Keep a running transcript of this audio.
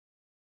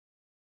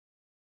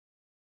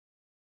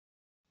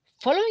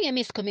Following a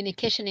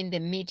miscommunication in the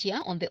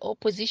media on the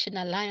opposition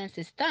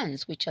alliance's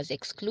stance, which has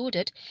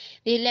excluded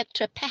the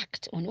Electoral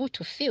Pact on who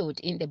to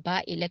field in the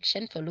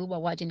by-election for Luba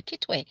Ward in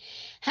Kitwe,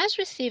 has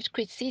received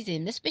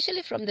criticism,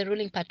 especially from the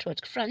ruling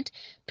Patriot Front,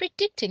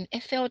 predicting a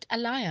failed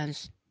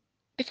alliance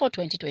before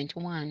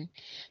 2021.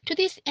 To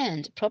this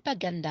end,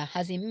 propaganda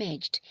has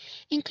emerged,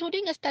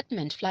 including a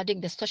statement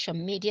flooding the social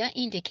media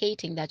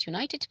indicating that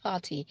United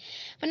Party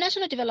for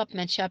National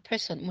Development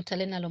chairperson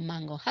Mutalena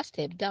Lumango has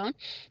stepped down,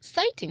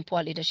 citing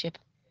poor leadership.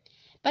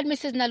 But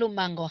Mrs.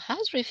 Nalumango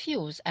has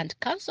refused and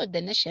cancelled the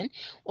nation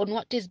on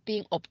what is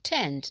being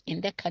obtained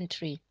in the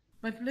country.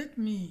 But let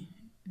me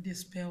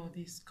dispel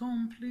this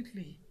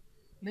completely.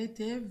 Let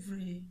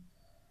every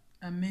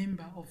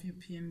member of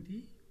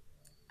UPND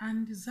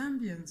and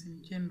Zambians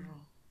in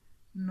general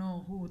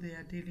know who they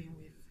are dealing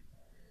with.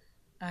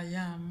 I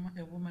am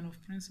a woman of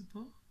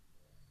principle.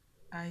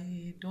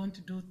 I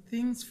don't do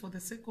things for the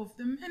sake of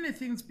the many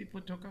things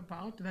people talk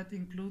about. That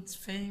includes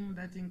fame,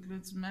 that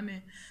includes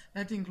money,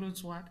 that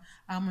includes what?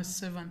 I'm a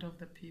servant of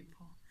the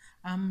people.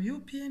 I'm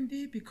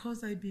UPND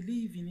because I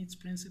believe in its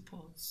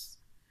principles.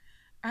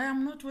 I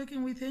am not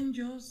working with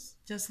angels,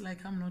 just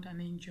like I'm not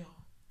an angel.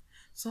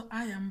 So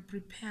I am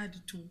prepared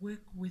to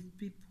work with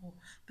people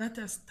that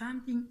are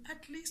standing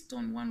at least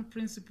on one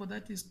principle,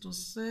 that is to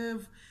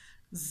serve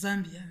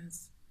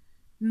Zambians,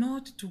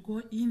 not to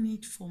go in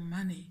it for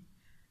money.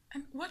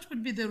 And what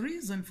would be the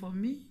reason for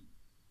me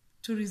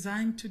to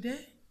resign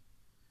today?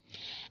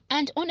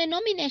 And on a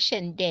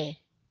nomination day,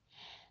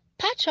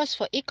 Patriots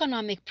for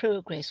Economic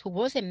Progress, who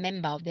was a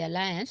member of the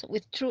alliance,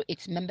 withdrew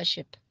its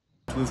membership.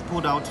 We've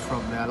pulled out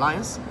from the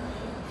alliance,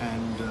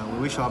 and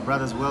we wish our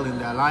brothers well in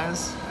the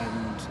alliance.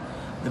 And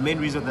the main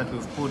reason that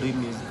we've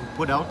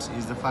pulled out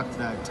is the fact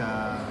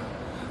that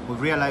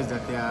we've realized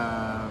that there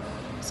are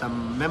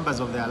some members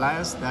of the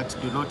alliance that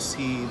do not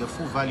see the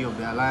full value of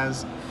the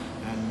alliance,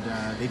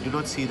 and they do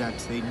not see that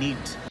they need.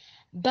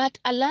 But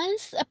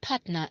alliance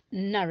partner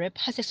NAREP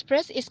has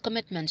expressed its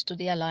commitment to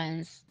the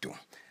alliance.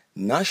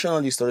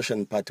 National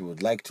Restoration Party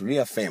would like to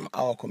reaffirm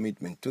our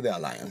commitment to the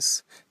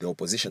alliance, the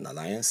opposition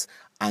alliance,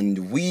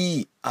 and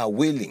we are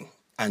willing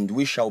and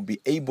we shall be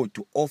able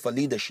to offer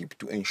leadership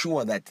to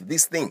ensure that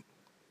this thing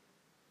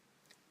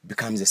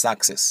becomes a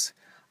success.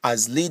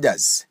 As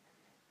leaders,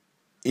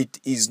 it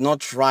is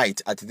not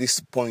right at this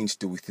point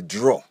to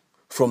withdraw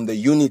from the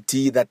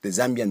unity that the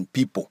Zambian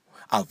people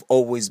have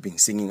always been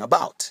singing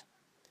about.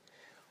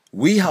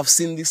 We have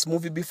seen this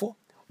movie before.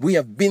 We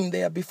have been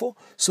there before.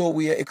 So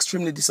we are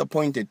extremely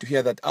disappointed to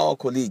hear that our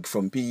colleague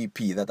from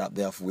PEP, that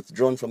they have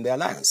withdrawn from the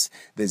alliance.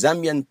 The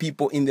Zambian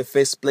people in the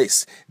first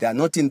place, they are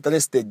not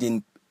interested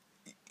in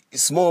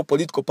small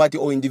political party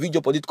or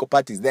individual political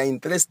parties. They are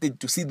interested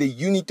to see the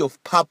unity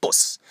of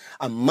purpose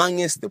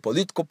amongst the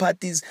political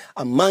parties,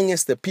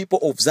 amongst the people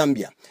of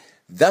Zambia.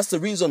 That's the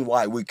reason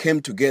why we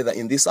came together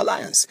in this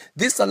alliance.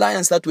 This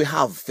alliance that we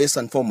have, first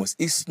and foremost,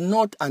 is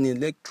not an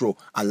electoral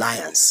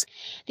alliance.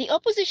 The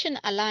opposition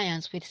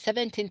alliance with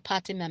 17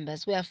 party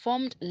members were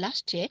formed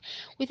last year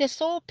with the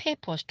sole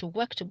purpose to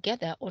work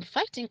together on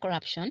fighting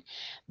corruption,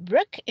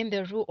 break in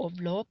the Rule of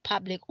Law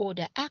Public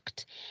Order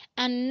Act,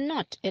 and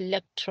not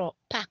electoral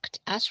pact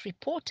as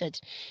reported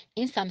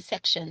in some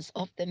sections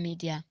of the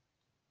media.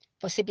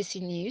 For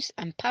CBC News,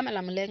 I'm Pamela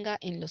Mulenga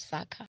in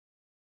Lusaka.